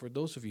For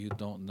those of you who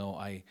don't know,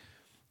 I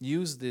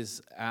use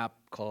this app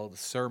called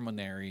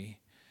Sermonary,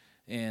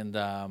 and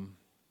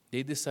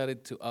they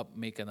decided to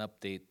make an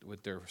update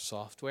with their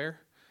software,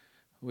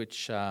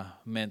 which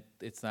meant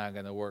it's not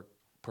going to work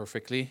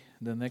perfectly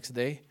the next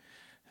day.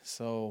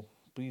 So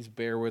please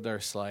bear with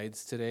our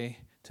slides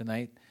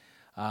tonight.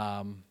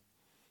 Um,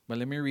 but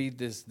let me read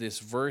this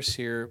verse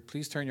here.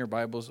 Please turn your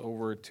Bibles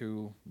over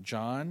to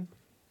John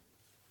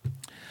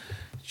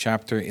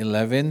chapter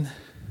 11.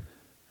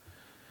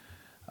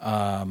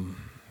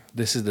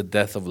 This is the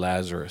death of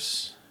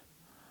Lazarus.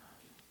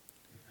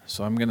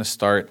 So I'm going to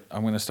start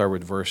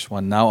with verse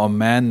 1. Now a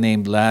man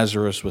named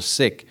Lazarus was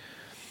sick.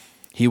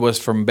 He was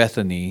from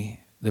Bethany,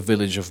 the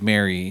village of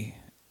Mary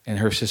and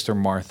her sister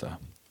Martha.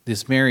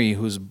 This Mary,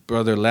 whose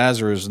brother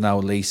Lazarus now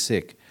lay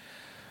sick,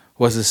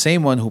 was the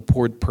same one who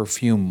poured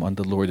perfume on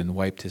the Lord and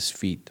wiped his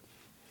feet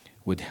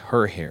with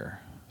her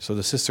hair. So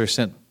the sister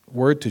sent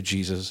word to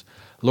Jesus,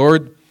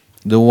 "Lord,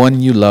 the one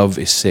you love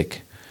is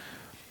sick."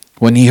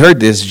 When he heard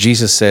this,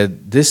 Jesus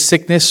said, "This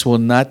sickness will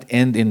not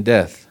end in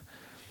death.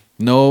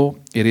 No,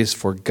 it is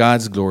for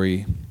God's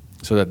glory,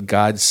 so that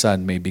God's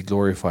Son may be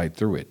glorified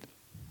through it."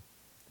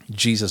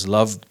 Jesus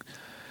loved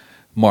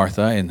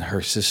Martha and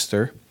her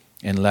sister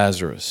and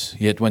Lazarus.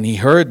 Yet when he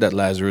heard that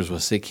Lazarus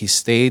was sick, he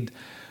stayed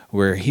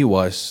where he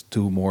was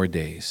 2 more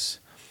days.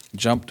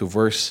 Jump to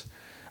verse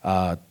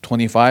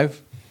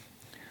 25.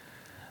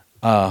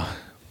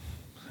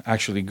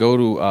 Actually, go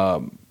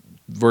to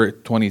verse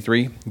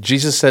 23.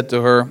 Jesus said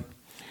to her,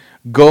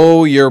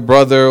 "Go, your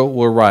brother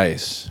will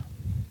rise."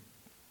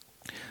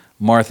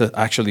 Go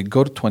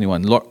to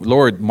 21.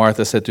 Lord,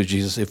 Martha said to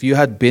Jesus, "If you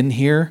had been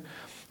here,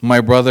 my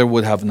brother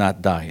would have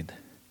not died.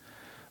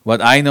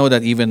 But I know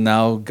that even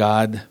now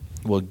God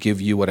will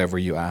give you whatever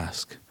you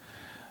ask."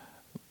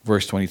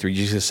 Verse 23,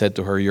 Jesus said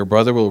to her, "Your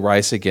brother will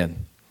rise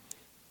again."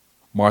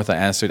 Martha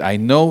answered, "I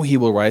know he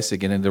will rise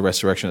again in the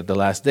resurrection at the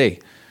last day."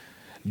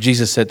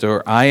 Jesus said to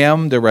her, "I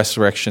am the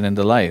resurrection and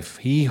the life.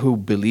 He who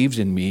believes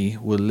in me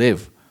will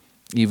live,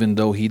 even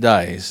though he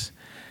dies.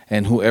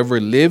 And whoever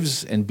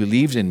lives and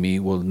believes in me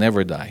will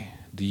never die.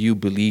 Do you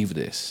believe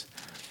this?"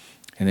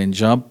 And then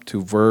jump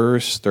to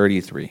verse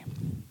 33.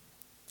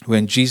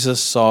 When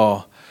Jesus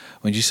saw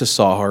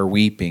her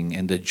weeping,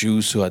 and the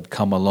Jews who had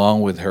come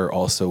along with her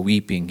also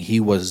weeping, he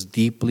was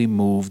deeply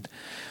moved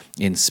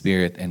in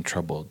spirit and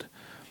troubled.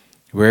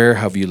 "Where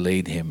have you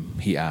laid him?"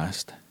 he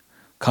asked.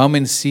 "Come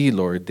and see,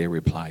 Lord," they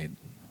replied.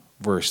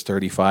 Verse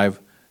 35,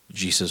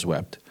 Jesus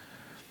wept.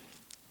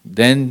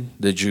 Then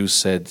the Jews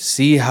said,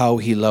 "See how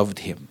he loved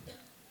him."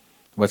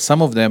 But some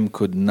of them said,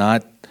 "Could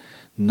not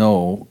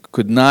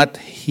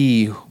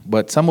he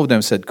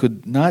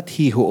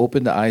who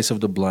opened the eyes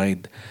of the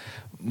blind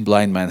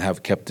man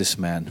have kept this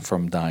man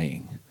from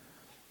dying?"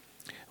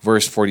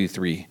 Verse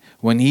 43.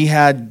 When he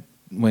had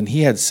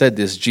said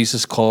this,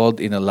 Jesus called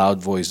in a loud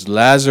voice,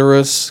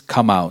 "Lazarus,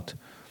 come out."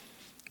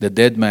 The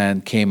dead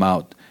man came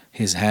out,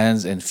 his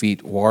hands and feet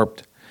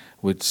wrapped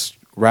with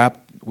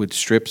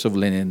strips of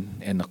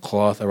linen and a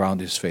cloth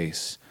around his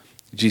face.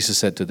 Jesus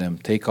said to them,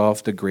 "Take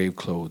off the grave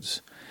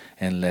clothes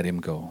and let him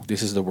go."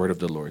 This is the word of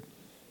the Lord.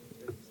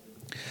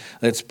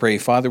 Let's pray.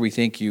 Father, we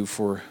thank you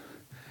for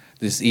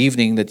this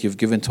evening that you've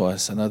given to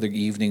us, another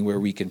evening where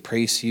we can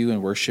praise you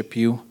and worship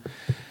you.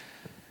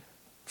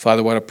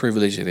 Father, what a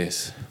privilege it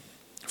is.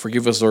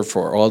 Forgive us, Lord,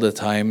 for all the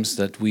times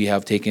that we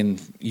have taken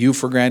you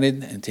for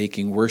granted and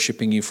taking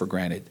worshiping you for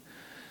granted.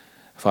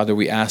 Father,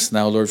 we ask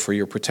now, Lord, for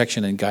your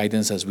protection and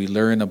guidance as we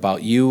learn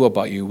about you,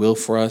 about your will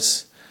for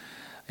us.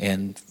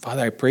 And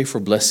Father, I pray for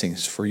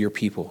blessings for your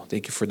people.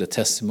 Thank you for the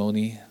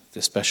testimony,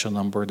 the special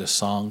number, the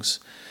songs,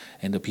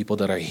 and the people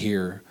that are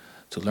here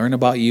to learn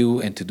about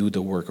you and to do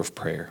the work of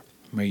prayer.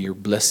 May your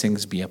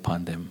blessings be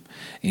upon them.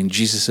 In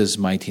Jesus'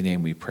 mighty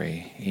name we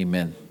pray.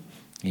 Amen.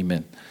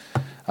 Amen.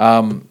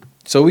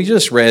 So we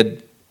just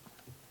read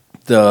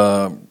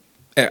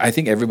I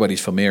think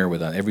everybody's familiar with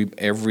that.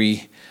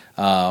 Every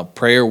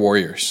prayer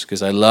warriors,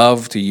 because I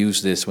love to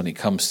use this when it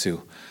comes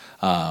to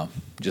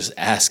just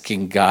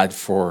asking God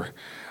for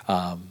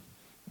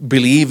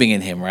believing in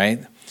him,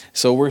 right?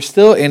 So we're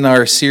still in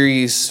our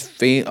series,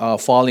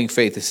 Falling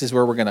Faith. This is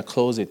where we're going to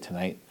close it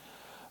tonight,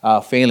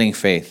 Failing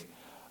Faith.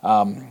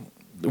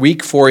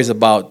 Week 4 is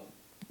about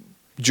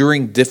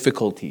during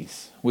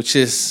difficulties, which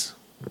is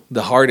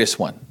the hardest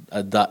one,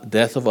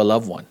 death of a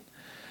loved one.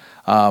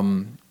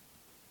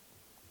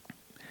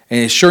 And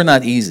it's sure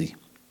not easy.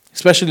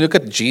 Especially look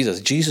at Jesus.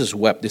 Jesus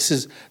wept.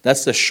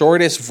 That's the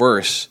shortest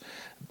verse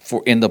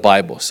in the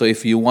Bible. So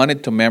if you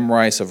wanted to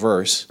memorize a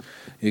verse,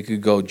 you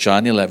could go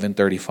John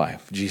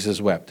 11:35.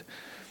 Jesus wept.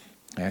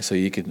 Okay, so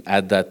you can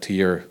add that to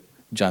your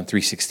John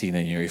 3:16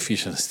 and your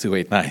Ephesians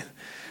 2:8-9.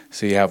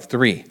 So you have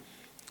 3.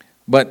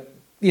 But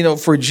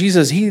for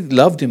Jesus, he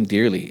loved him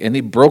dearly, and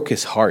it broke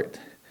his heart,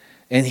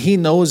 and he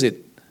knows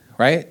it,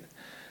 right?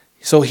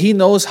 So he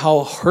knows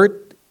how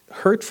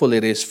hurtful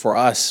it is for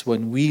us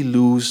when we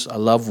lose a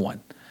loved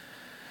one.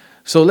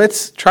 So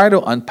let's try to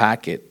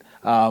unpack it.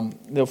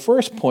 The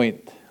first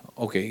point,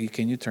 okay,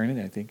 can you turn it?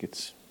 I think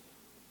it's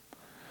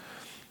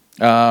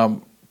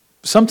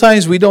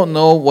sometimes we don't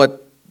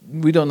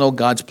know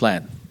God's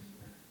plan.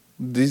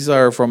 These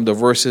are from the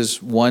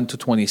verses 1 to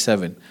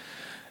 27.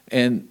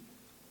 And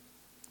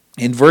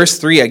in verse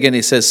 3, again,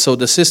 it says, "So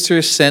the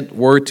sisters sent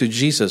word to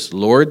Jesus,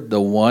 'Lord, the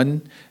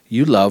one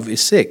you love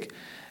is sick.'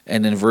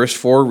 And in verse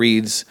 4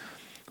 reads,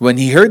 "When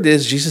he heard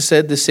this, Jesus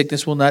said, 'The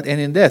sickness will not end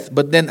in death.'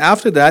 But then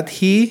after that,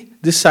 he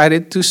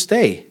decided to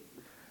stay."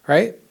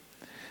 Right?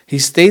 He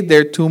stayed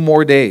there 2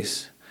 more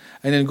days.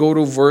 And then go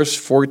to verse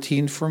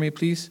 14 for me,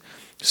 please.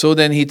 "So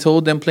then he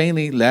told them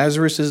plainly,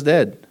 'Lazarus is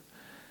dead.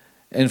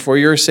 And for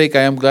your sake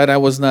I am glad I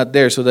was not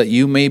there, so that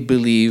you may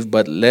believe,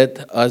 but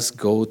let us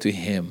go to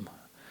him.'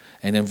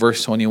 And in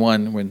verse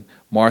 21, when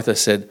Martha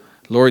said,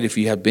 'Lord, if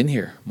you had been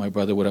here, my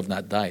brother would have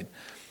not died.'"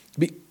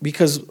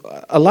 Because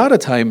a lot of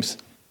times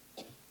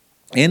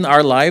in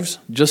our lives,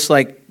 just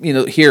like,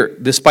 here,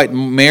 despite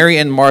Mary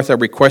and Martha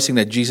requesting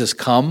that Jesus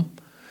come,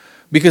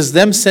 because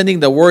them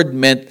sending the word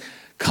meant,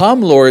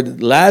 "Come,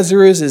 Lord,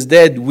 Lazarus is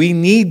dead. We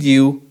need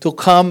you to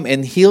come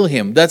and heal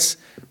him." That's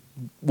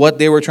what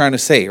they were trying to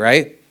say,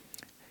 right?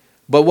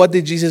 But what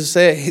did Jesus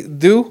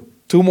do?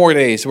 2 more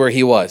days where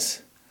he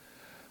was.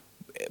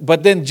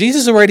 But then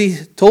Jesus already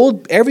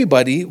told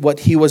everybody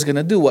what he was going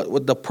to do,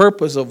 what the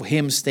purpose of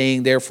him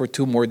staying there for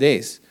 2 more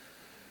days.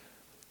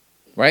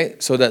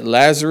 Right? So that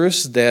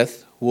Lazarus'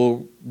 death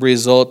will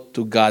result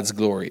to God's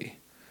glory.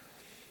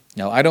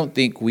 Now, I don't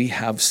think we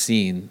have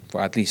seen,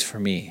 or at least for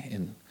me,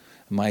 in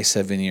my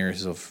 7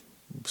 years of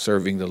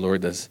serving the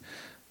Lord as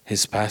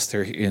his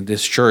pastor in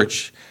this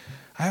church,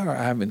 I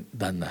haven't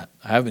done that.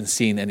 I haven't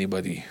seen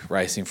anybody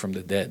rising from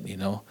the dead,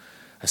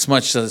 As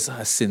much as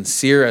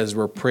sincere as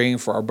we're praying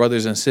for our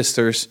brothers and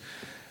sisters,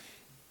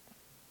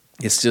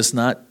 it's just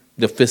not,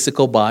 the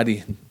physical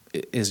body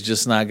is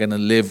just not going to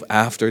live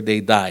after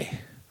they die.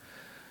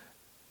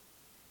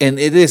 And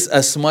it is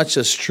as much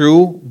as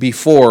true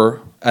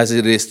before as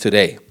it is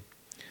today,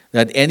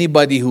 that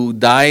anybody who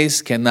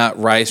dies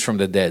cannot rise from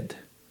the dead.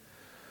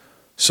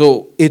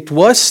 So it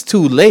was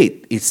too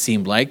late, it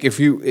seemed like. If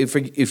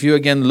you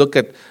again look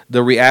at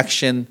the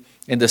reaction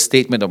in the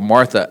statement of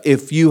Martha,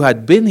 "If you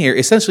had been here,"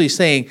 essentially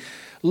saying,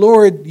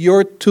 "Lord,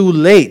 you're too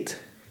late."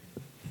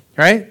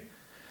 Right?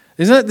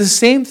 Isn't that the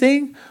same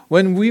thing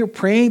when we are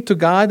praying to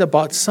God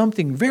about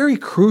something very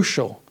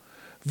crucial,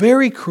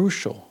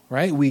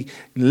 right? We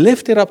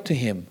lift it up to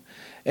him.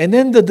 And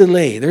then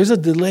there's a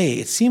delay.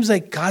 It seems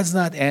like God's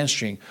not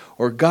answering,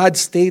 or God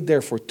stayed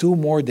there for 2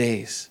 more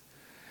days.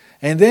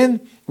 And then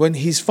when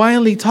he's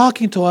finally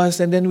talking to us,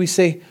 and then we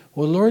say,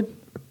 "Well, Lord,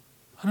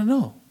 I don't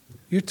know.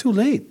 You're too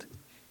late.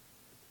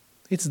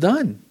 It's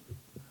done.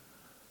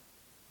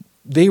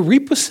 They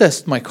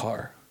repossessed my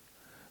car.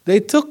 They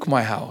took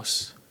my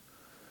house.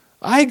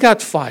 I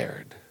got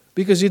fired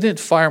because you didn't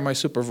fire my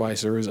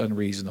supervisor. It was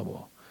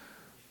unreasonable.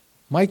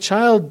 My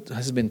child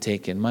has been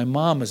taken. My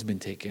mom has been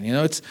taken."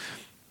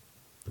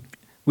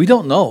 We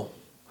don't know.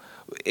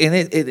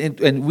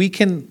 And we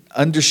can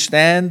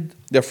understand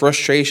the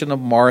frustration of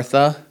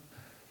Martha,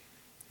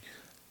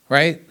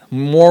 right? In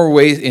more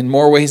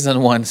ways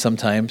than one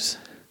sometimes.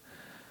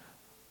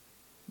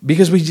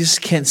 Because we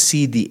just can't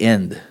see the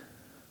end.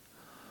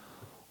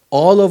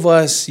 All of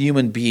us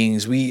human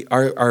beings,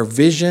 our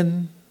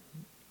vision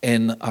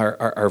and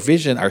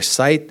our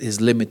sight is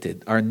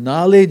limited. Our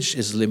knowledge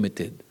is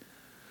limited.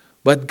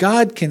 But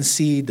God can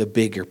see the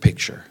bigger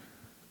picture,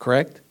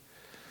 correct?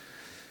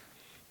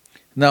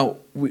 Now,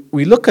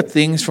 we look at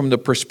things from the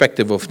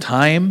perspective of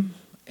time,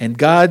 and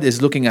God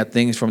is looking at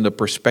things from the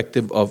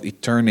perspective of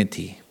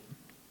eternity,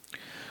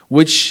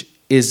 which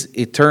is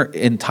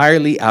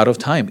entirely out of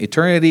time.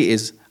 Eternity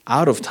is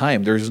out of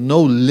time. There's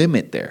no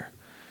limit there.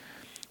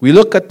 We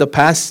look at the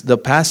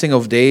passing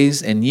of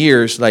days and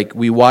years like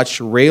we watch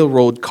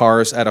railroad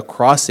cars at a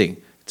crossing.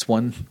 It's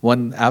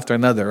one after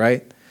another,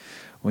 right?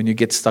 When you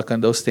get stuck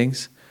on those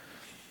things.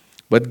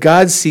 But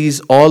God sees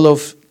all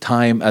of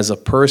time as a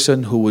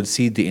person who would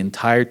see the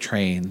entire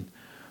train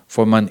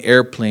from an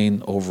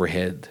airplane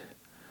overhead,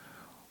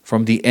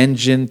 from the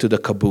engine to the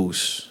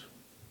caboose.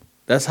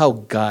 That's how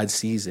God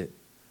sees it.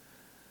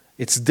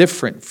 It's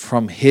different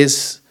from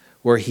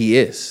where he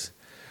is.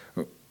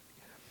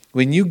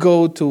 When you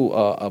go to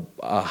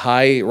a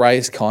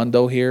high-rise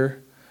condo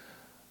here,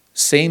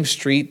 same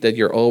street that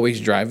you're always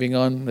driving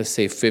on, let's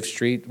say 5th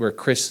Street, where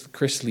Chris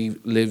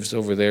lives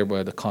over there,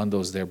 where the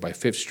condo's there by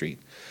 5th Street.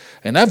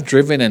 And I've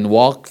driven and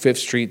walked 5th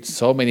Street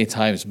so many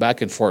times,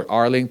 back and forth,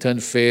 Arlington,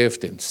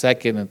 5th, and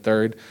 2nd and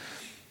 3rd.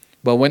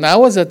 But when I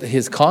was at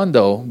his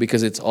condo,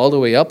 because it's all the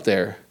way up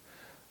there,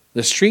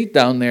 the street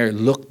down there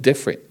looked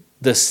different.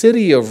 The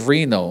city of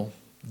Reno,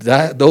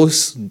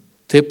 those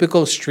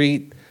typical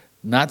street,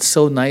 not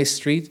so nice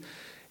streets,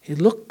 it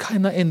looked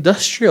kind of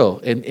industrial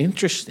and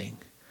interesting.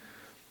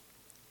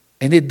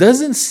 And it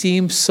doesn't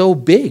seem so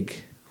big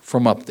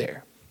from up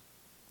there.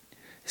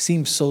 It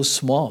seems so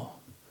small.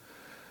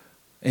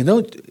 And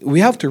we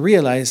have to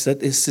realize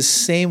that it's the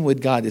same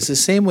with God. It's the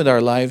same with our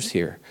lives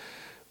here.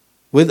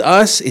 With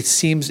us, it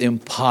seems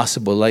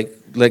impossible, like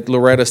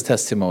Loretta's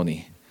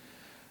testimony.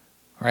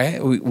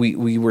 right?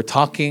 We were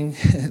talking.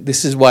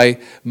 This is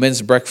why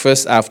men's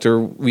breakfast, after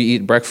we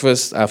eat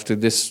breakfast, after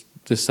this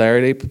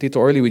Saturday, Tito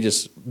Orly, we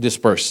just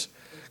disperse.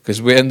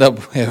 Because we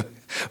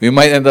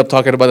might end up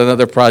talking about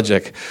another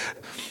project.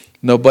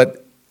 No,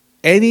 but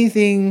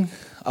anything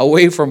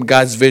away from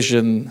God's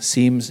vision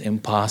seems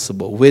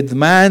impossible. With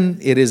man,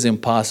 it is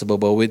impossible.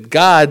 But with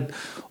God,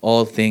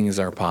 all things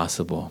are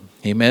possible.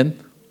 Amen?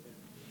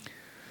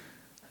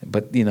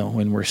 But,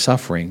 when we're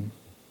suffering,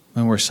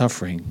 when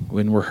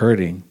we're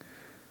hurting,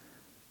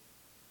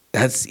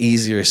 that's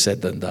easier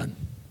said than done.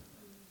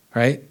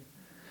 Right?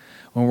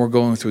 When we're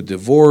going through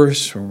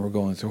divorce, when we're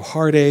going through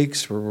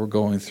heartaches, when we're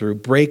going through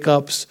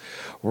breakups,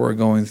 when we're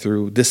going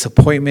through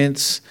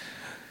disappointments,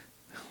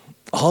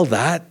 all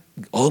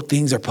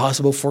things are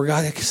possible for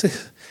God.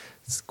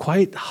 It's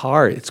quite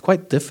hard. It's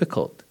quite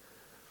difficult.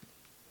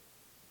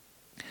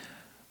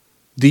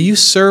 Do you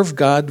serve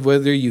God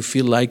whether you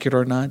feel like it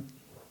or not?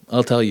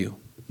 I'll tell you,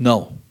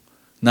 no,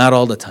 not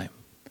all the time.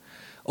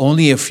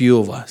 Only a few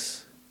of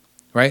us,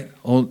 right?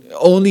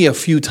 Only a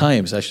few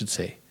times, I should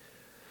say.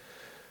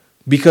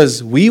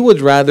 Because we would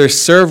rather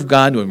serve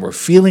God when we're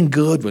feeling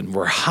good, when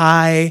we're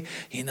high.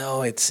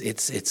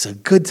 It's a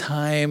good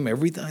time.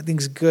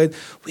 Everything's good.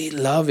 We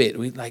love it.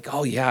 We like,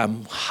 oh yeah,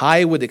 I'm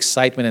high with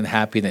excitement and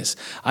happiness.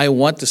 I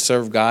want to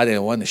serve God and I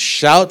want to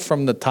shout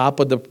from the top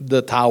of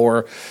the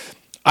tower,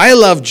 I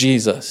love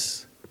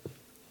Jesus.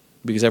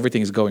 Because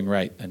everything's going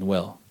right and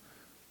well.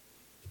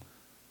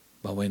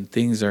 But when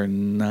things are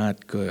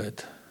not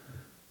good,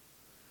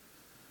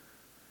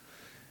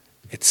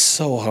 it's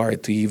so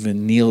hard to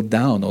even kneel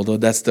down, although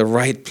that's the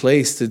right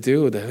place to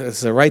do.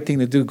 That's the right thing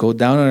to do. Go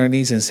down on our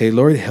knees and say,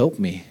 Lord, help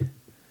me.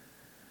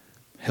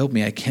 Help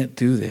me. I can't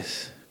do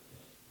this.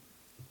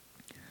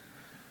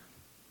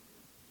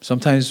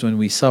 Sometimes when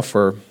we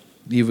suffer,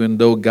 even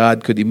though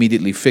God could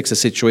immediately fix a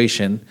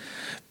situation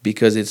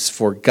because it's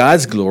for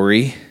God's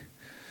glory,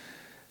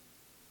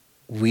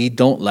 we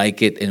don't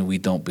like it and we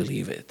don't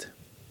believe it.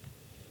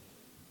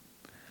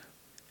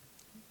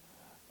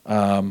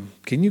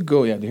 Can you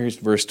go? Yeah, here's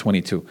verse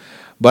 22.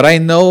 But I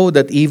know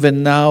that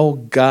even now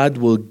God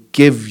will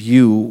give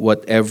you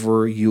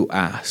whatever you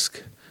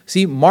ask.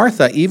 See,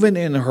 Martha, even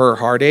in her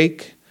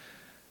heartache,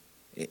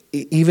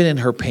 even in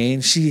her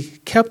pain, she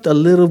kept a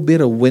little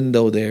bit of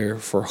window there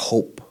for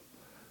hope.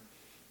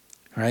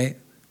 Right?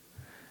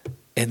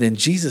 And then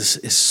Jesus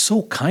is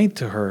so kind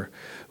to her.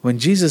 When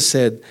Jesus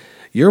said,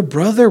 your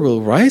brother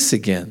will rise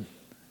again.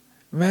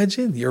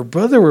 Imagine, your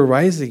brother will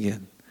rise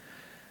again.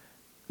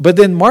 But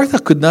then Martha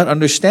could not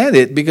understand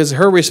it because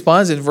her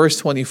response in verse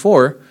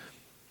 24,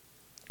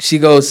 she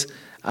goes,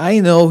 I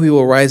know he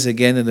will rise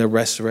again in the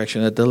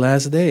resurrection at the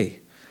last day.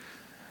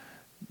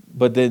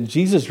 But then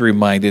Jesus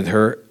reminded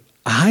her,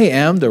 I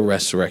am the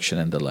resurrection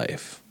and the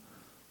life.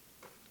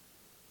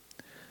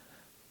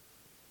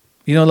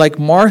 Like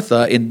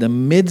Martha, in the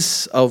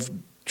midst of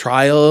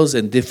trials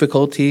and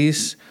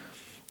difficulties,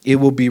 it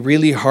will be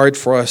really hard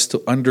for us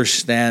to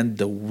understand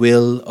the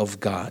will of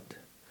God.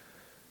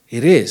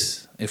 It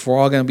is. If we're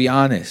all going to be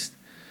honest.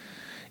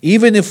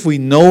 Even if we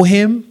know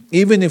Him,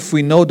 even if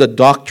we know the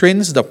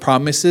doctrines, the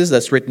promises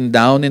that's written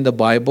down in the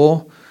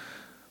Bible,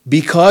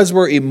 because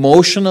we're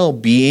emotional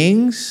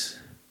beings,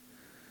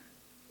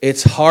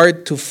 it's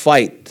hard to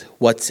fight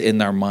what's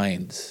in our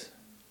minds.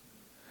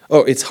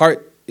 It's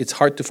hard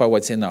to fight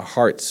what's in our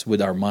hearts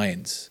with our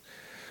minds.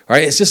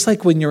 Right? It's just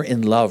like when you're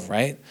in love,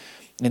 right?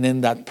 And then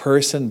that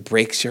person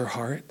breaks your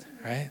heart,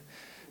 right?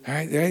 All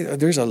right,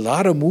 there's a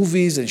lot of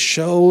movies and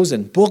shows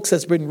and books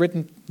that's been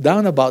written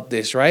down about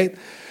this, right?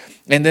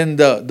 And then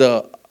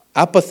the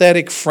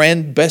apathetic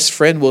friend, best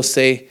friend will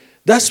say,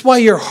 that's why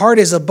your heart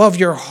is above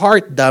your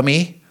heart,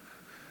 dummy.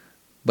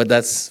 But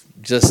that's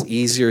just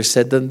easier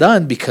said than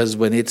done because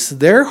when it's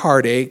their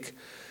heartache,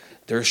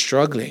 they're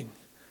struggling.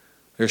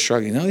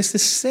 Now, it's the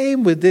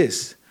same with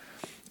this.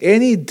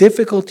 Any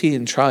difficulty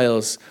in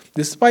trials,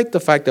 despite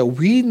the fact that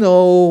we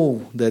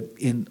know that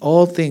in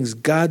all things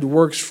God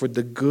works for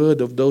the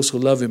good of those who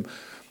love Him,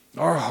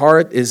 our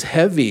heart is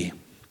heavy.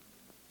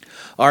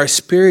 Our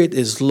spirit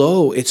is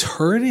low. It's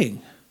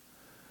hurting.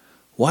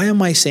 Why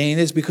am I saying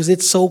this? Because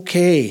it's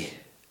okay.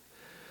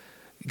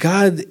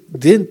 God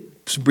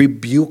didn't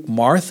rebuke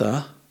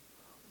Martha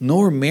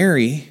nor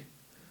Mary.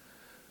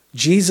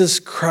 Jesus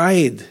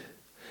cried.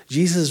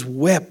 Jesus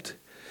wept.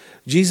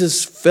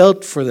 Jesus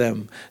felt for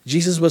them.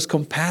 Jesus was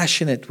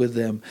compassionate with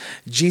them.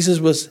 Jesus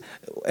was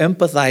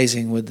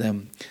empathizing with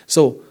them.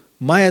 So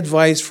my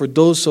advice for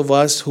those of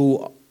us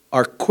who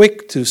are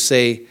quick to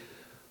say,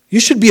 you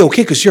should be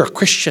okay because you're a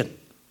Christian.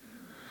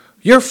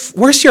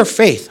 Where's your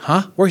faith?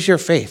 Huh? Where's your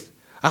faith?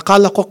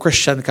 Akala ko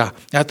Christian ka.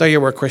 I thought you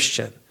were a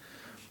Christian.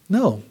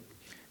 No.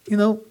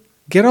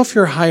 Get off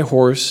your high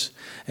horse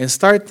and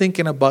start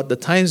thinking about the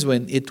times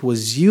when it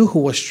was you who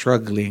was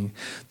struggling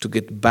to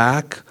get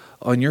back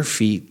on your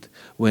feet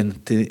when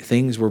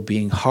things were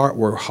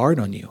hard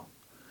on you,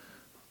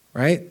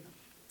 right?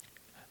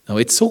 Now,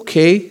 it's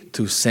okay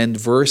to send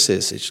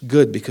verses. It's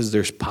good because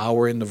there's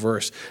power in the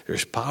verse.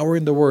 There's power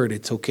in the word.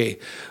 It's okay.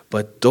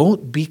 But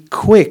don't be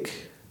quick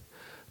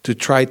to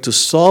try to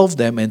solve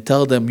them and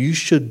tell them you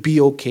should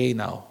be okay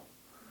now.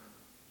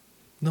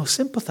 No,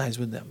 sympathize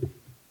with them.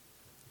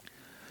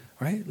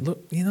 Right?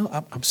 Look,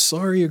 I'm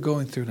sorry you're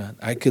going through that.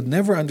 I could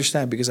never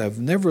understand because I've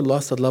never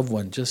lost a loved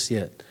one just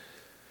yet.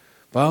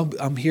 But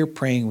I'm here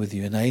praying with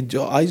you. And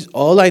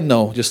all I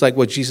know, just like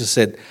what Jesus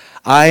said,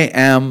 I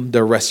am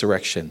the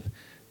resurrection.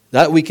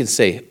 That we can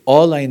say.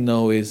 All I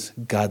know is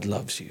God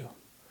loves you.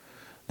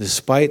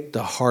 Despite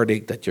the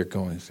heartache that you're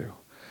going through,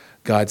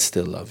 God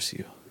still loves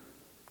you.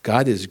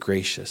 God is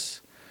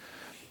gracious.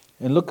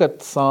 And look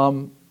at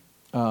Psalm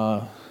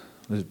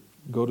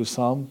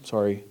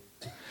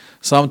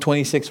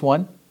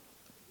 26:1.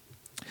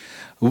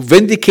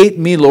 Vindicate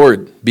me,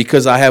 Lord,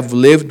 because I have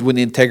lived with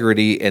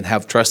integrity and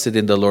have trusted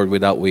in the Lord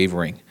without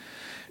wavering.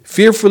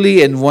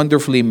 Fearfully and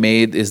Wonderfully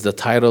Made is the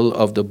title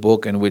of the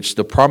book in which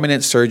the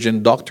prominent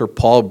surgeon Dr.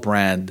 Paul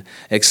Brand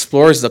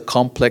explores the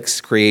complex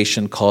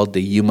creation called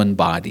the human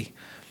body.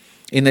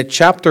 In a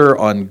chapter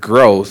on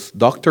growth,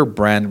 Dr.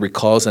 Brand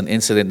recalls an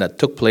incident that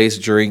took place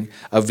during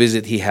a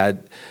visit he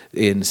had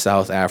in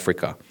South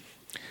Africa.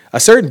 A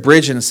certain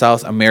bridge in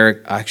South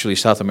America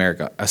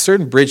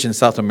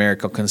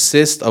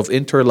consists of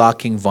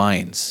interlocking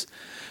vines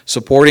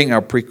supporting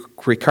a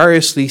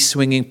precariously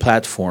swinging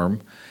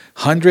platform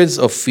hundreds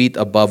of feet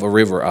above a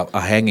river,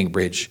 a hanging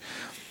bridge.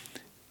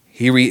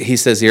 He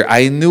says here,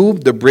 I knew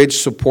the bridge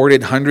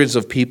supported hundreds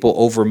of people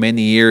over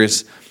many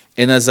years,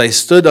 and as I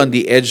stood on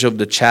the edge of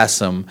the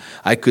chasm,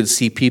 I could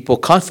see people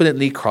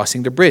confidently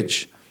crossing the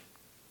bridge.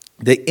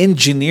 The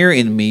engineer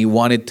in me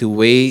wanted to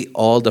weigh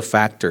all the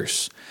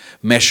factors,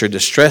 measure the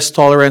stress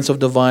tolerance of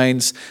the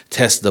vines,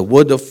 test the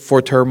wood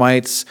for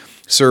termites,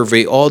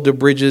 survey all the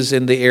bridges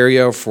in the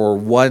area for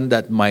one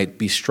that might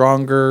be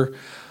stronger.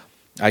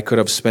 I could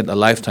have spent a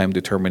lifetime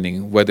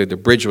determining whether the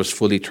bridge was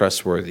fully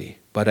trustworthy.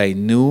 But I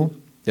knew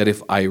that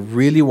if I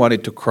really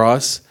wanted to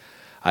cross,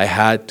 I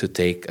had to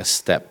take a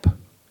step.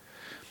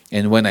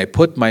 And when I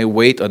put my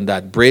weight on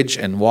that bridge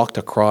and walked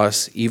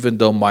across, even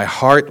though my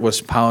heart was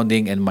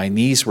pounding and my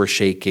knees were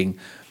shaking,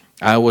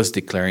 I was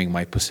declaring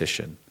my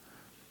position.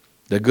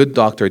 The good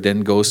doctor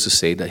then goes to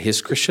say that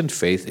his Christian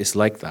faith is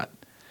like that.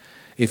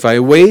 If I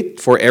wait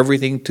for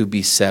everything to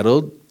be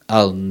settled,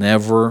 I'll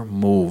never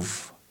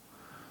move.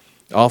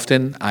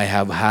 Often I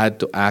have had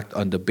to act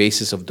on the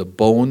basis of the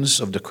bones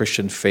of the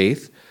Christian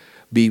faith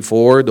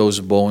before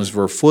those bones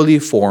were fully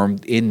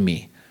formed in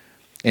me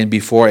and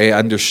before I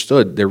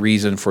understood the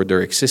reason for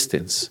their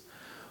existence.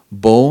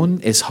 Bone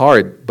is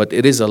hard, but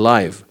it is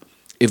alive.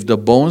 If the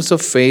bones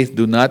of faith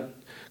do not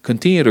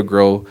continue to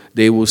grow,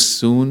 they will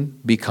soon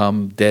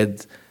become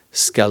dead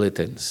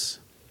skeletons.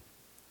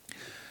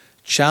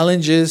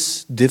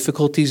 Challenges,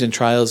 difficulties, and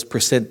trials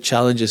present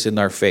challenges in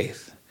our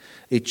faith.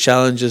 It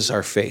challenges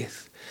our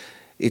faith.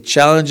 It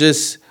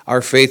challenges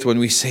our faith when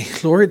we say,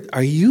 Lord,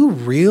 are you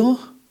real?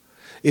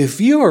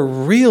 If you are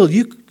real,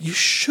 you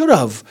should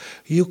have,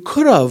 you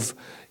could have,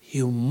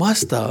 you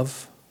must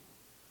have.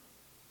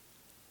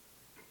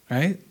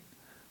 Right?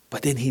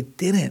 But then he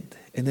didn't.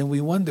 And then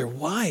we wonder,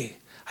 why?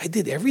 I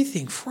did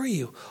everything for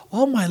you.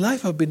 All my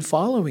life I've been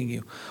following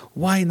you.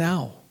 Why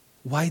now?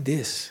 Why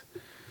this?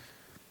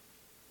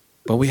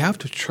 But we have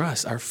to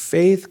trust. Our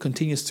faith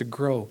continues to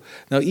grow.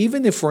 Now,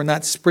 even if we're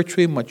not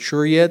spiritually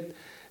mature yet,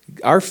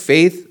 our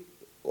faith,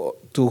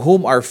 to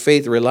whom our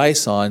faith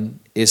relies on,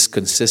 is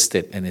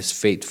consistent and is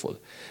faithful.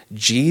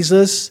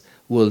 Jesus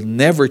will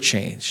never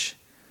change.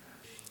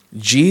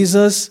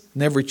 Jesus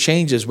never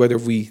changes whether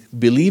we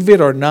believe it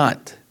or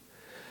not.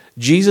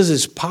 Jesus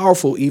is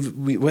powerful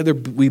whether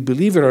we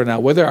believe it or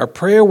not. Whether our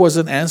prayer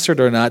wasn't answered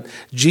or not,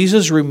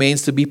 Jesus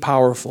remains to be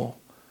powerful.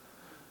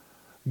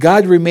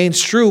 God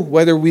remains true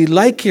whether we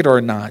like it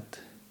or not.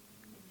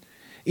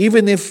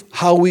 Even if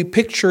how we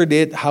pictured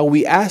it, how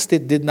we asked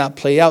it did not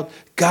play out,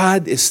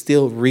 God is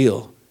still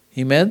real.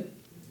 Amen?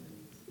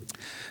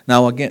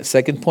 Now again,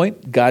 second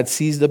point, God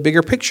sees the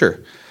bigger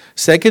picture.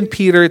 2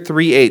 Peter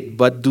 3:8,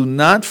 but do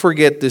not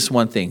forget this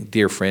one thing,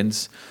 dear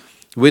friends.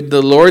 With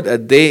the Lord, a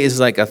day is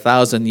like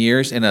 1,000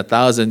 years, and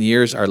 1,000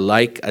 years are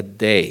like a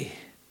day.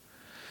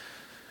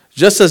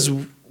 Just as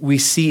we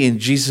see in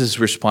Jesus'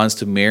 response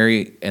to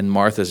Mary and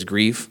Martha's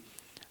grief,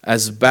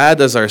 as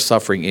bad as our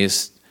suffering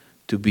is,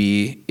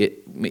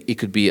 it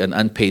could be an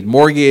unpaid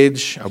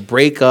mortgage, a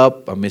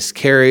breakup, a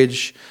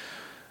miscarriage.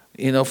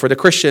 For the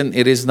Christian,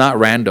 it is not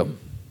random.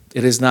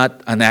 It is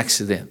not an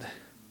accident.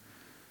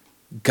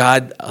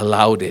 God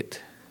allowed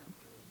it.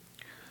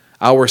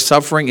 Our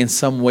suffering in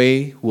some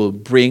way will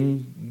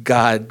bring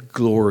God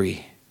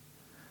glory.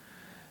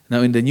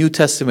 Now in the New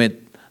Testament,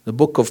 the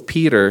book of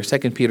Peter,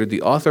 2 Peter,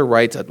 the author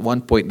writes at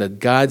one point that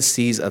God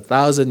sees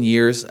 1,000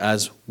 years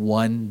as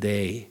one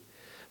day.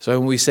 So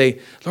when we say,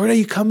 Lord, are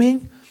you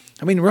coming?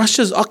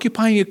 Russia's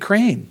occupying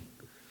Ukraine.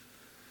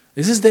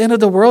 Is this the end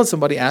of the world?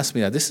 Somebody asked me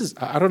that.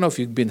 I don't know if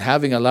you've been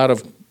having a lot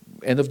of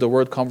end of the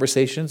world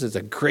conversations. It's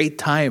a great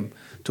time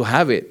to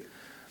have it.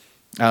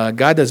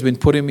 God has been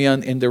putting me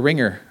in the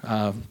ringer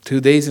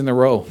 2 days in a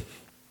row.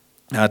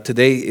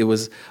 Today it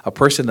was a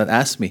person that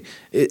asked me,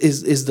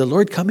 is the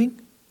Lord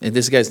coming? And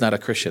this guy's not a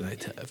Christian, I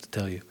have to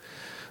tell you.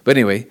 But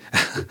anyway,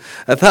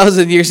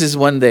 1,000 years is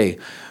one day.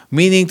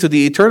 Meaning to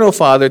the eternal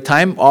Father,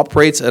 time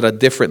operates at a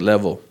different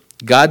level.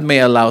 God may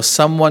allow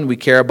someone we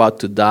care about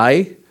to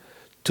die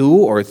 2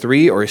 or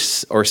 3 or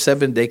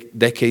 7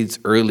 decades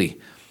early.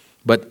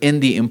 But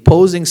in the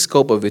imposing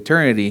scope of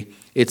eternity,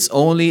 it's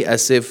only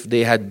as if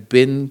they had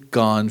been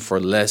gone for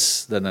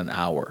less than an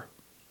hour.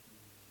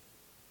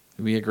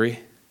 Do we agree?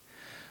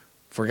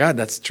 For God,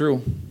 that's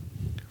true.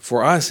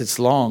 For us, it's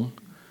long.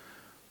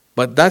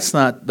 But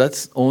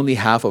that's only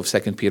half of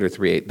 2 Peter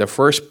 3:8. The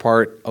first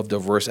part of the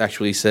verse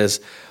actually says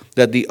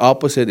that the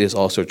opposite is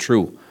also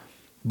true.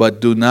 But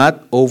do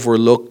not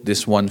overlook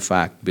this one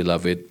fact,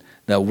 beloved,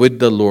 that with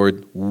the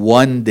Lord,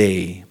 one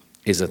day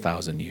is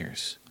 1,000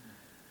 years,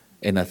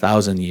 and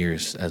 1,000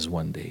 years as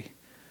one day.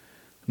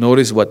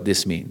 Notice what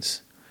this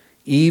means.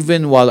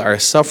 Even while our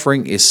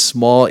suffering is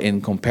small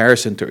in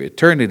comparison to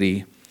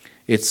eternity,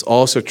 it's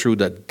also true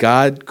that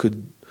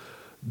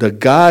the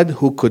God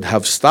who could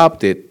have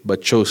stopped it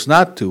but chose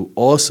not to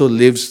also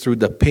lives through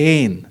the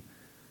pain.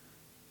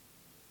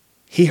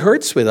 He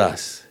hurts with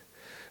us.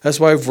 That's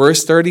why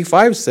verse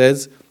 35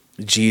 says,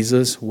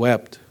 Jesus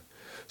wept.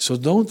 So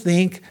don't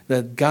think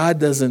that God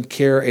doesn't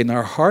care in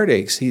our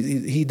heartaches.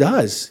 He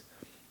does.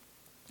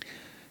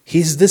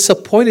 He's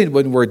disappointed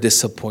when we're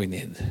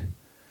disappointed.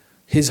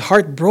 He's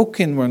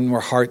heartbroken when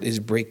our heart is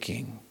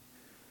breaking.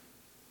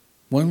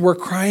 When we're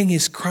crying,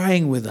 He's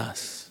crying with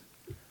us.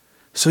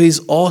 So He's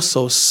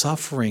also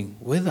suffering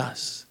with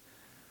us.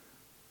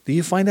 Do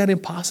you find that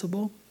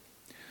impossible?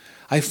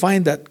 I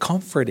find that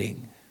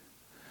comforting.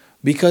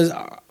 Because,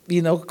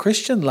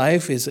 Christian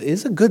life is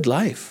a good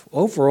life.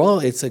 Overall,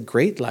 it's a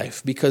great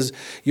life because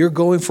you're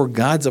going for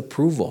God's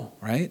approval,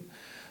 right?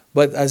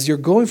 But as you're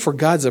going for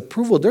God's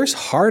approval, there's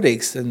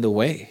heartaches in the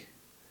way.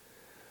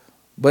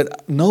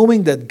 But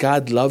knowing that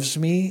God loves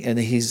me and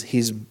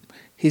He's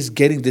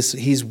getting this,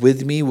 He's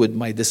with me with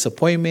my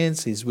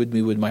disappointments, He's with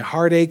me with my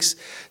heartaches,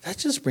 that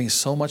just brings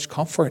so much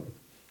comfort.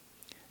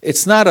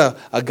 It's not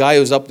a guy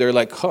who's up there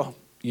like,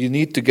 you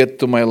need to get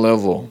to my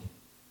level.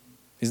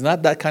 He's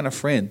not that kind of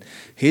friend.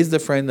 He's the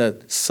friend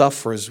that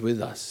suffers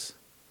with us.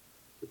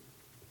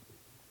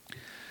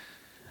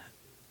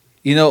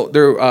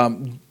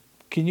 Can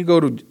you go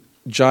to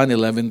John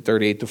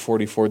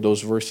 11:38-44?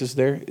 Those verses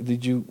there.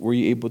 Were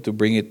you able to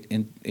bring it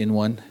in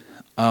one?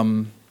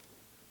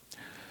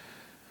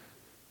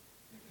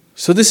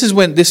 So this is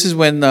when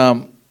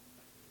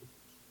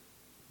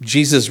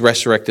Jesus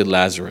resurrected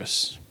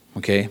Lazarus.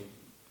 Okay.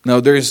 Now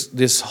there's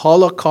this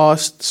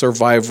Holocaust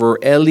survivor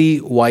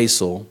Elie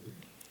Wiesel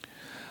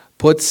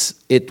puts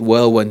it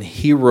well when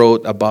he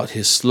wrote about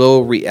his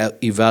slow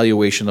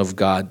re-evaluation of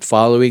God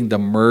following the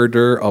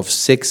murder of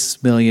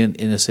 6 million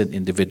innocent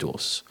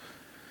individuals.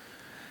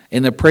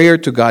 In a prayer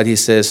to God, he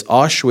says,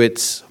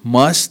 Auschwitz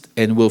must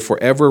and will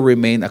forever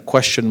remain a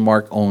question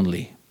mark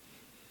only.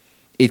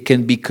 It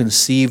can be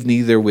conceived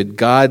neither with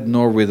God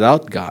nor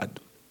without God.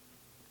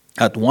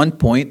 At one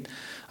point,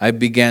 I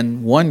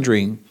began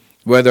wondering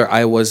whether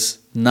I was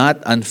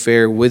not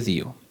unfair with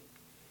you.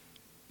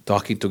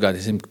 Talking to God,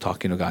 is him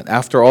talking to God.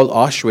 After all,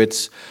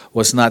 Auschwitz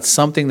was not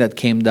something that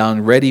came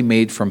down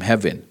ready-made from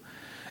heaven.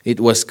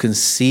 It was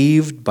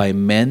conceived by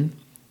men,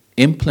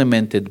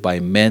 implemented by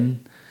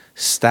men,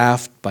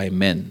 staffed by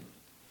men.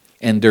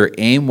 And their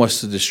aim was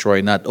to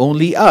destroy not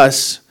only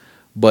us,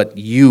 but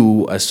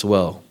you as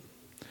well.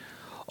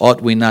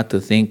 Ought we not to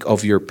think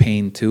of your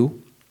pain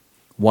too?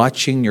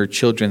 Watching your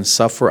children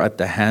suffer at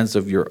the hands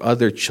of your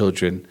other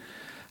children,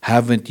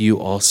 haven't you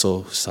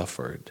also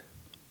suffered?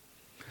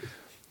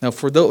 Now,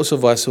 for those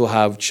of us who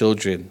have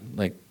children,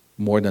 like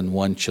more than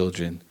one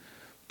children,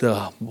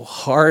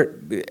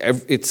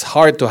 it's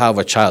hard to have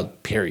a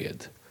child,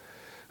 period,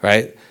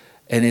 right?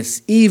 And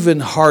it's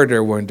even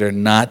harder when they're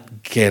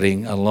not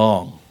getting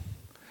along.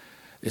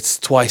 It's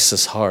twice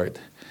as hard.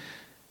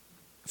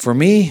 For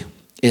me,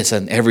 it's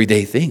an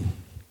everyday thing.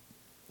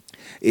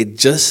 It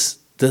just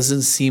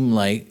doesn't seem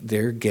like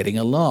they're getting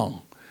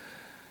along.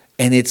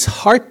 And it's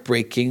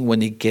heartbreaking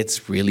when it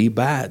gets really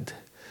bad.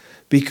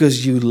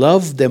 Because you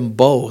love them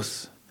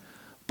both,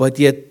 but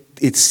yet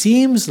it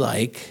seems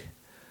like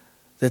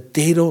that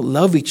they don't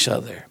love each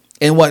other.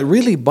 And what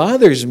really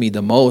bothers me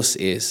the most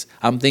is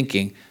I'm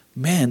thinking,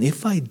 man,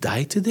 if I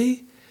die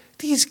today,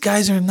 these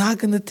guys are not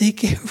going to take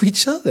care of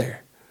each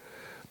other.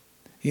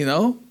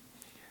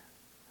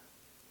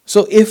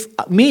 So if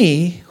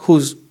me,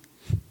 who's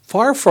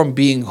far from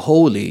being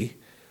holy,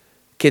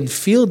 can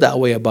feel that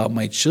way about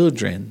my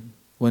children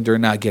when they're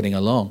not getting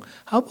along,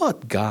 how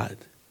about God?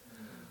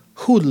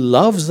 Who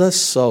loves us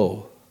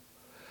so,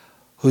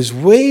 who's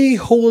way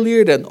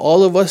holier than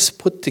all of us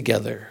put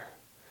together.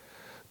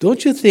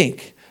 Don't you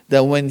think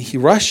that when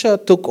Russia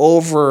took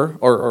over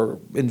or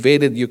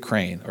invaded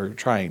Ukraine, or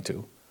trying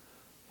to,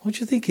 don't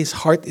you think his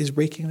heart is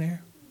breaking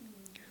there?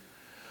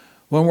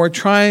 When we're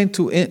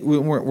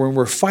when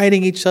we're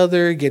fighting each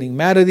other, getting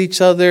mad at each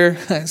other,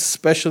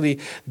 especially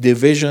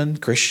division,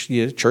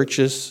 Christian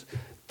churches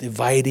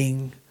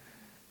dividing,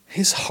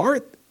 his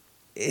heart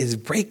is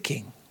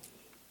breaking.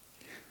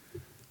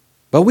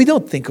 But we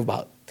don't think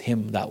about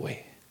him that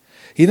way.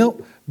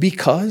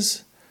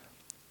 Because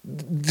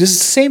this is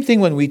the same thing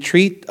when we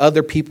treat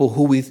other people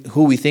who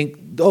we think,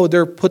 oh,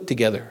 they're put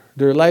together.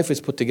 Their life is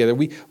put together.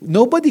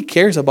 Nobody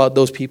cares about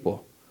those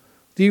people.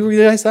 Do you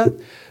realize that?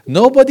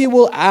 Nobody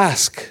will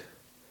ask.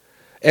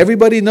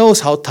 Everybody knows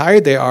how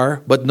tired they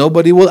are, but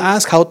nobody will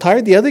ask how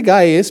tired the other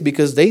guy is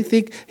because they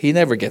think he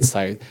never gets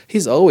tired.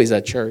 He's always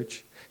at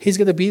church. He's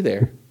going to be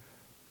there.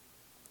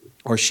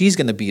 Or she's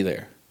going to be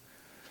there.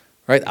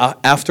 Right?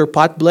 After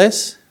pot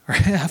bliss,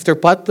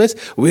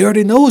 we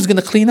already know who's going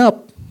to clean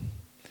up.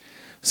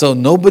 So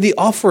nobody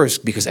offers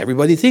because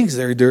everybody thinks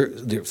they're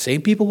the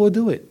same people will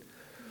do it.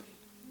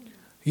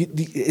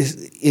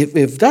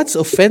 If that's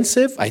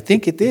offensive, I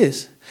think it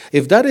is.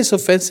 If that is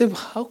offensive,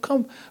 how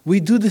come we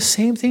do the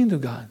same thing to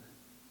God?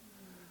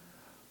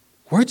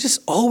 We're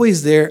just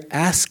always there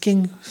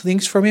asking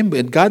things from Him,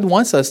 and God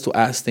wants us to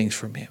ask things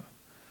from Him.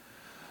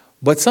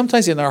 But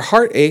sometimes in our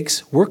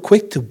heartaches, we're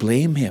quick to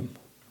blame Him.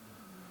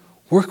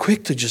 We're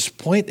quick to just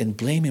point and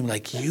blame Him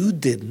like, you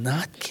did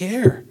not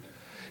care.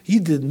 You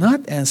did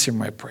not answer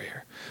my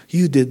prayer.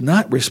 You did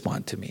not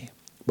respond to me.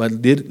 But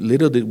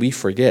little did we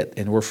forget,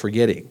 and we're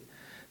forgetting,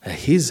 that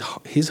His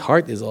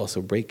heart is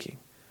also breaking.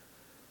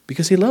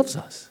 Because He loves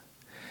us.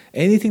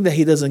 Anything that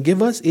He doesn't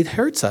give us, it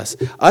hurts us.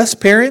 Us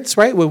parents,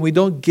 right, when we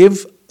don't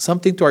give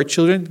something to our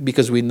children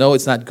because we know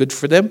it's not good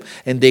for them,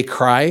 and they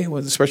cry,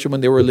 especially when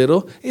they were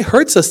little, it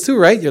hurts us too,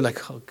 right? You're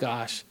like, oh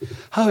gosh,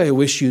 how I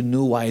wish you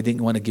knew why I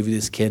didn't want to give you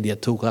this candy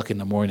at 2 o'clock in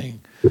the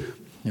morning.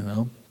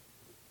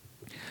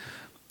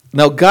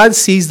 Now, God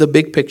sees the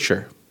big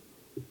picture.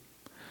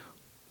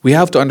 We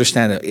have to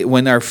understand that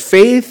when our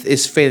faith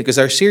is failing, because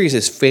our series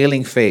is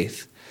Failing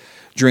Faith,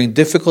 during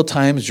difficult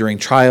times, during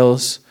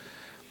trials,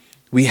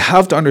 we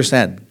have to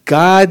understand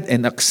God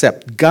and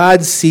accept.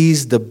 God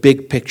sees the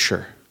big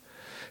picture.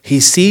 He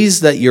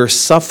sees that your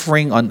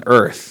suffering on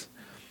earth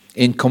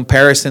in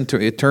comparison to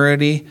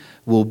eternity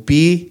will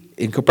be,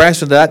 in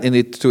comparison to that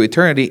to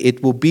eternity,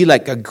 it will be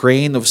like a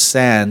grain of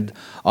sand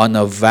on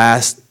a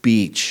vast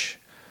beach.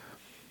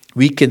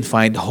 We can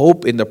find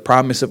hope in the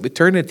promise of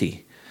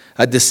eternity.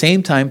 At the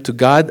same time, to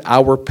God,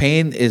 our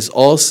pain is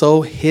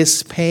also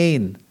His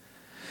pain.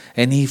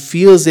 And He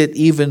feels it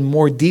even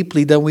more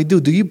deeply than we do.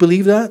 Do you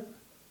believe that?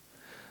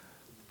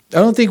 I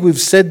don't think we've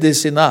said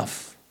this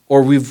enough,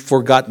 or we've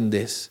forgotten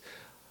this.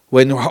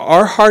 When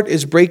our heart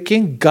is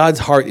breaking, God's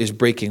heart is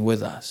breaking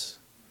with us.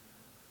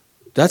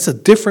 That's a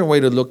different way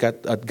to look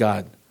at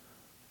God.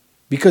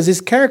 Because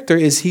His character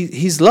is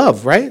He's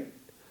love, right?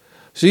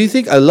 So you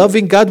think a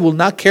loving God will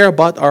not care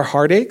about our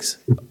heartaches?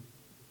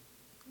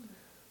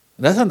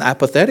 That's an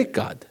apathetic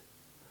God.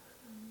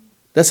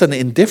 That's an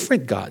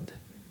indifferent God.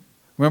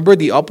 Remember,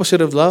 the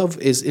opposite of love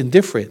is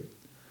indifferent.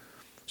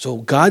 So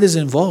God is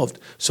involved.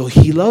 So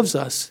He loves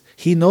us.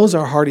 He knows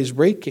our heart is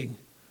breaking.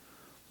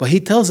 But He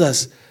tells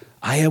us,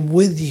 I am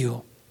with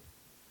you.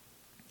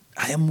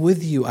 I am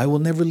with you. I will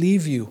never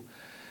leave you.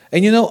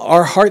 And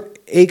our heart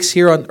aches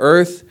here on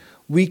earth.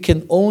 We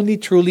can only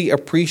truly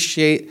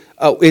appreciate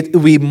it.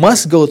 We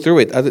must go through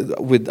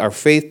it with our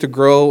faith to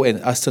grow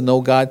and us to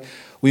know God.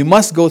 We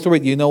must go through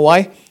it. You know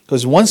why?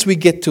 Because once we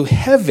get to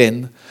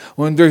heaven,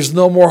 when there's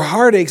no more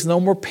heartaches, no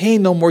more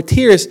pain, no more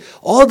tears,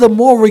 all the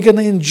more we're going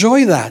to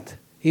enjoy that.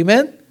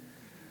 Amen?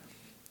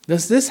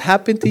 Does this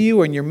happen to you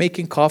when you're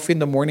making coffee in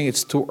the morning?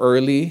 It's too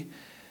early,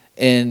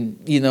 and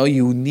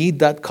you need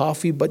that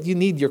coffee, but you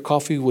need your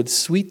coffee with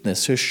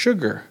sweetness or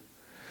sugar.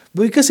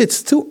 Because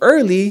it's too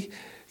early,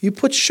 you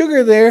put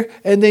sugar there,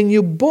 and then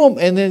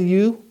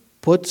you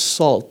put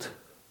salt.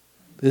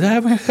 Did that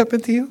ever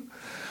happen to you?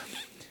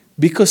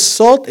 Because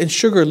salt and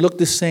sugar look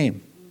the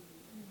same,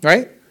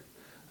 right?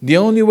 The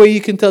only way you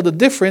can tell the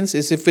difference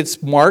is if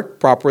it's marked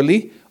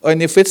properly,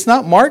 and if it's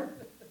not marked,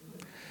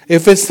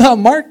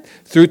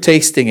 through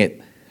tasting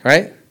it,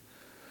 right?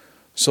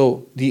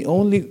 So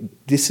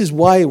this is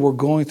why we're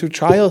going through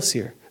trials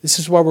here. This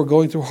is why we're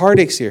going through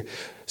heartaches here.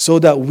 So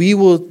that we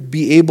will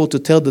be able to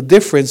tell the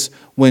difference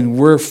when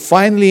we're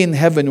finally in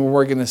heaven, when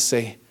we're going to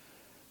say,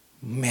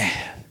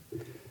 man,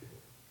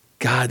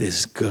 God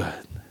is good.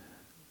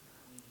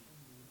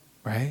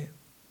 Right?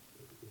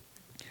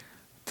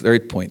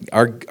 Third point,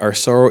 our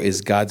sorrow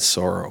is God's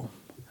sorrow.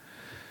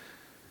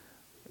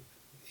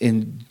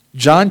 In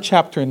John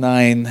chapter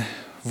 9,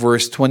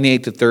 verse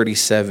 28 to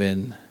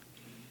 37,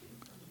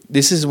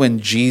 this is when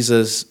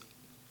Jesus,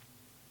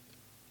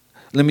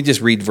 let me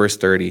just read verse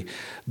 30.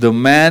 The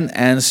man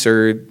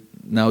answered,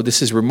 now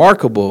this is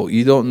remarkable.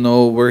 You don't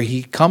know where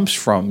he comes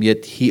from,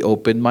 yet he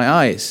opened my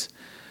eyes.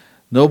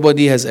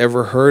 Nobody has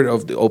ever heard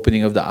of the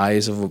opening of the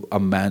eyes of a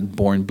man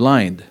born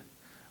blind.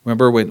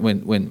 Remember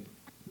when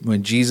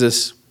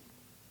Jesus,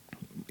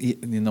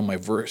 my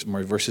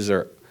verses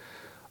are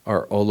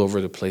all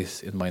over the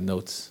place in my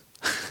notes.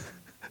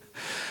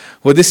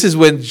 Well, this is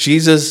when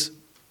Jesus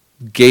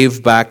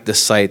gave back the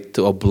sight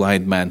to a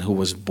blind man who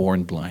was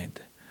born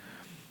blind.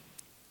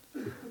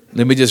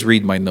 Let me just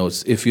read my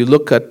notes. If you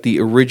look at the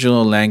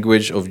original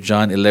language of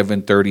John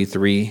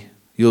 11:33,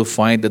 you'll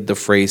find that the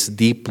phrase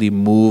deeply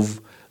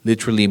moved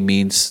literally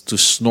means to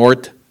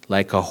snort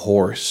like a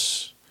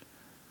horse.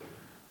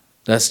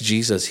 That's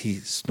Jesus. He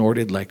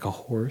snorted like a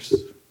horse.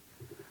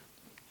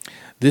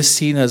 This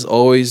scene has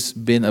always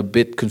been a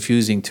bit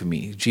confusing to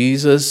me.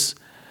 Jesus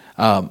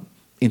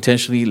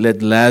intentionally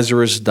let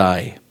Lazarus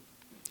die.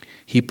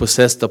 He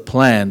possessed a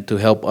plan to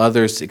help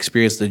others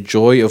experience the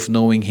joy of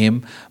knowing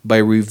him by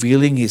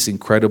revealing his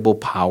incredible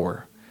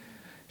power.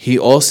 He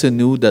also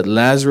knew that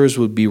Lazarus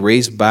would be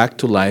raised back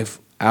to life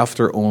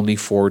after only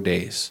 4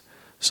 days.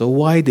 So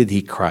why did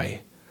he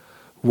cry?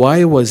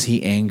 Why was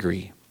he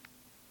angry?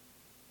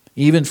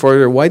 Even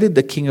further, why did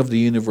the King of the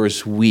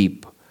universe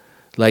weep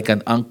like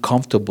an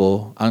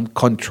uncomfortable,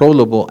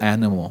 uncontrollable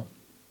animal?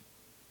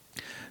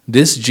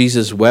 This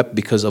Jesus wept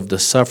because of the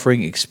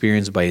suffering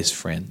experienced by his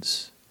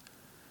friends.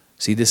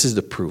 See, this is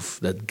the proof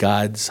that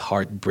God's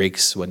heart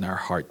breaks when our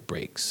heart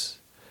breaks.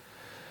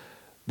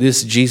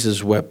 This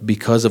Jesus wept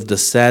because of the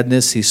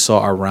sadness he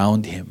saw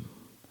around him,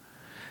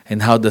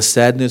 and how the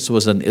sadness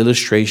was an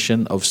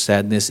illustration of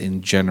sadness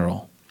in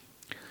general.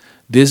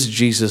 This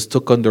Jesus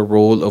took on the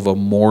role of a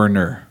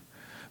mourner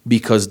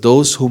because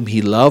those whom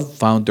he loved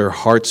found their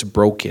hearts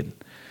broken.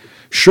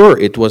 Sure,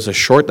 it was a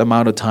short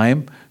amount of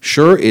time.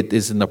 Sure, it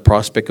is in the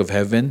prospect of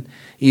heaven.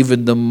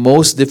 Even the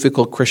most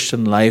difficult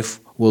Christian life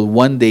will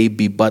one day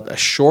be but a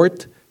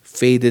short,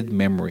 faded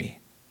memory.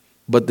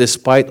 But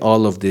despite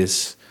all of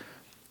this,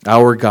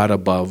 our God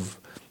above,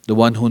 the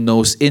one who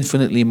knows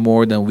infinitely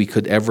more than we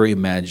could ever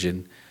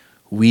imagine,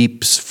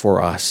 weeps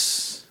for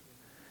us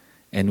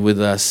and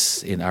with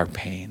us in our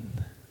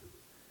pain.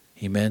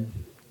 Amen.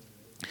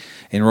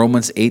 In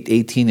Romans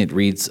 8:18 it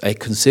reads, I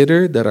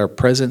consider that our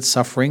present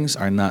sufferings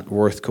are not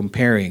worth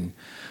comparing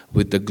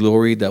with the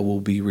glory that will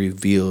be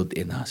revealed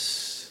in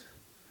us.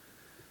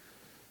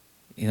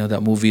 You know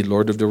that movie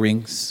Lord of the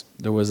Rings?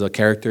 There was a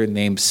character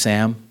named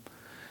Sam.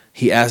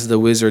 He asked the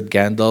wizard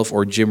Gandalf,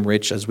 or Jim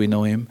Rich as we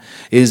know him,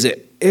 is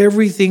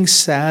everything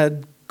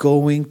sad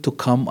going to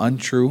come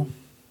untrue?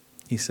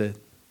 He said,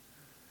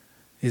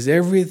 is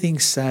everything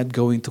sad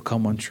going to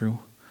come untrue?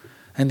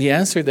 And the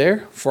answer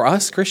there for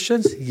us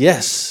Christians,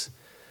 yes.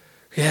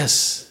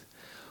 Yes.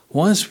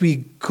 Once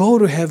we go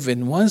to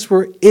heaven, once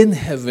we're in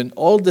heaven,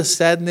 all the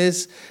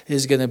sadness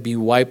is going to be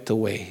wiped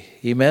away.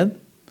 Amen?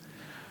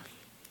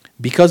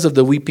 Because of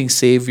the weeping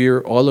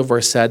Savior, all of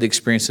our sad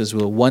experiences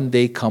will one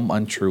day come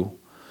untrue.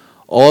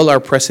 All our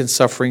present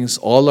sufferings,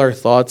 all our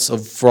thoughts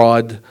of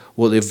fraud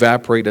will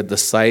evaporate at the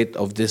sight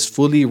of this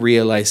fully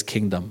realized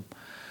kingdom.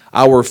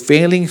 Our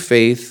failing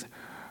faith,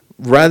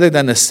 rather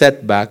than a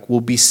setback,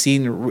 will be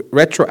seen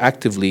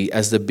retroactively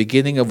as the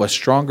beginning of a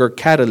stronger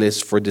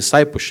catalyst for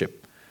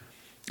discipleship.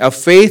 A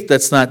faith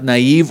that's not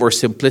naive or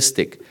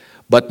simplistic,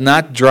 but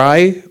not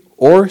dry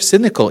or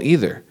cynical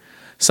either.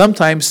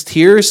 Sometimes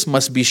tears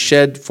must be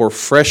shed for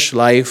fresh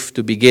life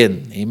to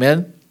begin.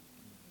 Amen?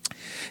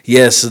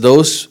 Yes,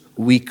 though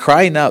we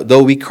cry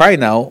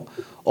now,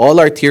 all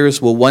our tears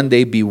will one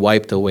day be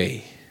wiped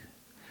away.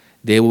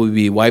 They will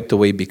be wiped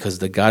away because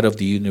the God of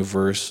the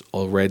universe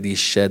already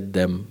shed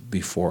them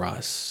before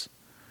us.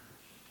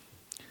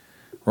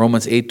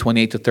 Romans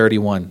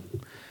 8:28-31.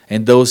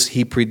 And those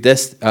he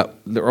predestined,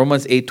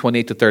 Romans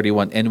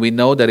 8:28-31. And we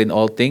know that in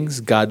all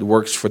things God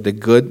works for the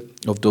good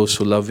of those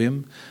who love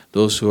him,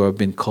 those who have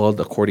been called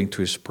according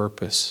to his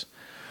purpose.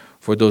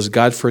 For those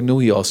God foreknew,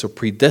 he also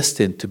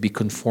predestined to be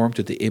conformed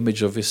to the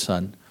image of his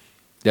Son,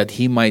 that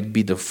he might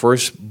be the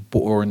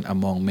firstborn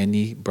among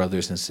many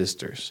brothers and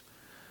sisters.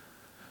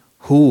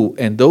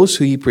 And those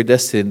who he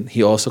predestined,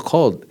 he also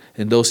called.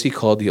 And those he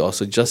called, he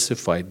also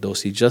justified.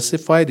 Those he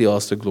justified, he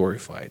also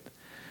glorified.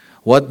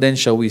 What then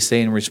shall we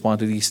say in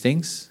response to these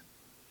things?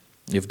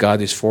 If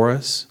God is for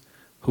us,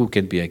 who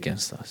can be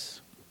against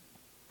us?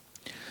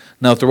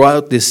 Now,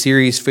 throughout this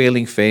series,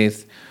 Failing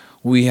Faith,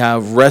 we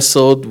have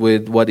wrestled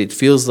with what it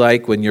feels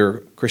like when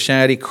your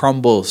Christianity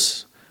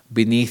crumbles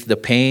beneath the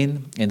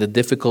pain and the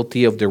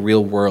difficulty of the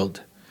real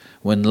world.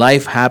 When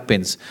life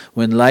happens,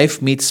 when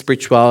life meets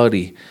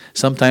spirituality,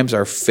 sometimes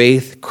our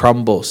faith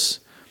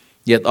crumbles.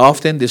 Yet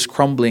often this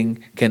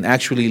crumbling can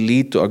actually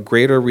lead to a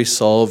greater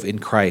resolve in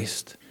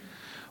Christ.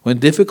 When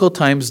difficult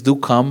times do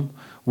come,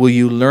 will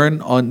you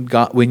lean on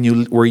God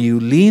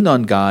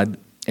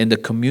and the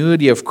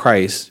community of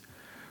Christ,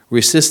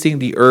 resisting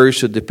the urge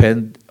to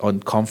depend on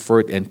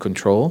comfort and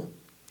control?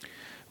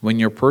 When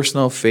your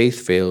personal faith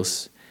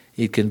fails,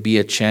 it can be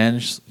a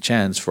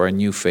chance for a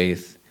new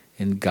faith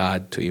in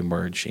God to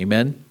emerge.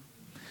 Amen?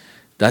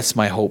 That's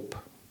my hope.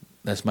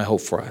 That's my hope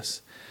for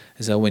us.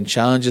 Is that when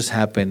challenges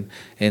happen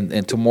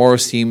and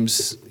tomorrow's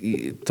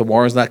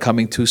not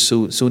coming too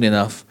soon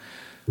enough,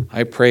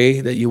 I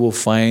pray that you will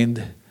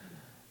find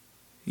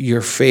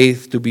your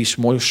faith to be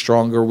more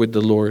stronger with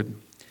the Lord,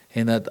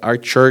 and that our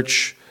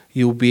church,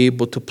 you'll be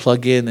able to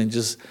plug in and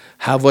just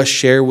have us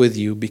share with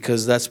you,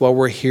 because that's what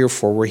we're here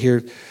for. We're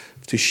here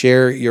to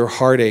share your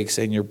heartaches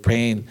and your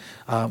pain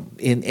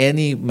in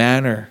any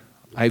manner.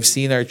 I've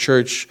seen our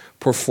church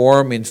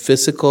perform in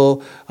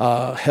physical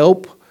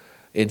help,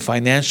 in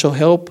financial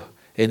help,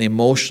 in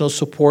emotional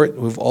support.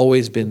 We've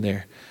always been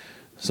there.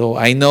 So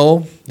I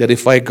know that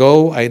if I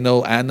go, I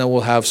know Anna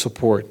will have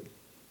support.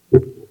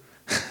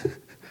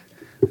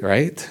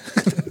 Right?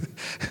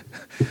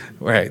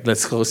 All right,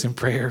 let's close in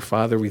prayer.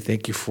 Father, we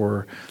thank you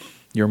for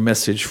your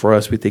message for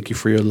us. We thank you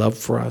for your love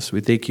for us.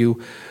 We thank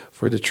you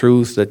for the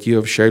truth that you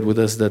have shared with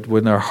us, that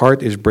when our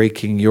heart is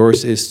breaking,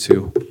 yours is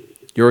too.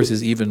 Yours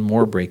is even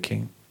more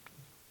breaking.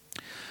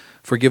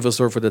 Forgive us,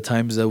 Lord, for the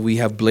times that we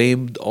have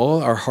blamed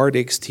all our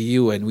heartaches to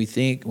you, and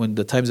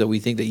the times that we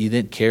think that you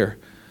didn't care.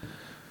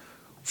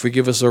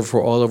 Forgive us, Lord,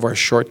 for all of our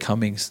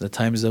shortcomings, the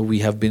times that we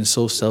have been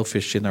so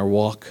selfish in our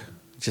walk,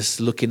 just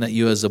looking at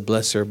you as a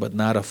blesser but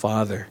not a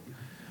father.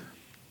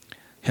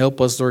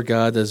 Help us, Lord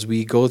God, as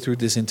we go through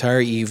this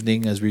entire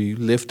evening, as we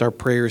lift our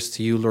prayers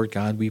to you, Lord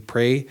God. We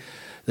pray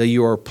that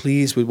you are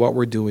pleased with what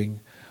we're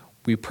doing.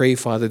 We pray,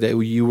 Father, that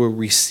you will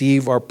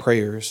receive our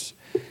prayers,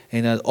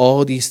 and that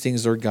all these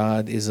things, Lord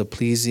God, is a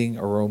pleasing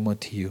aroma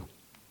to you.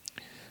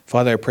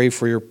 Father, I pray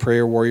for your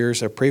prayer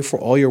warriors. I pray for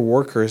all your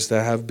workers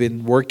that have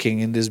been working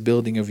in this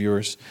building of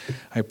yours.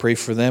 I pray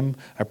for them.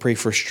 I pray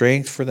for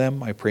strength for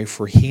them. I pray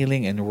for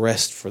healing and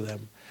rest for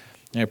them.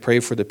 And I pray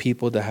for the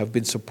people that have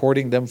been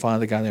supporting them,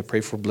 Father God. I pray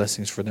for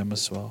blessings for them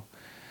as well.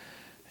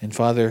 And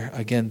Father,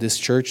 again, this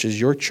church is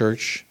your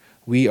church.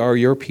 We are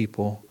your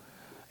people.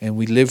 And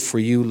we live for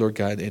you, Lord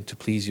God, and to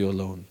please you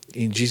alone.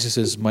 In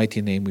Jesus'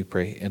 mighty name we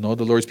pray. And all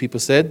the Lord's people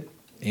said,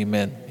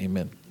 amen.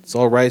 Amen. Let's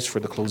all rise for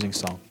the closing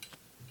song.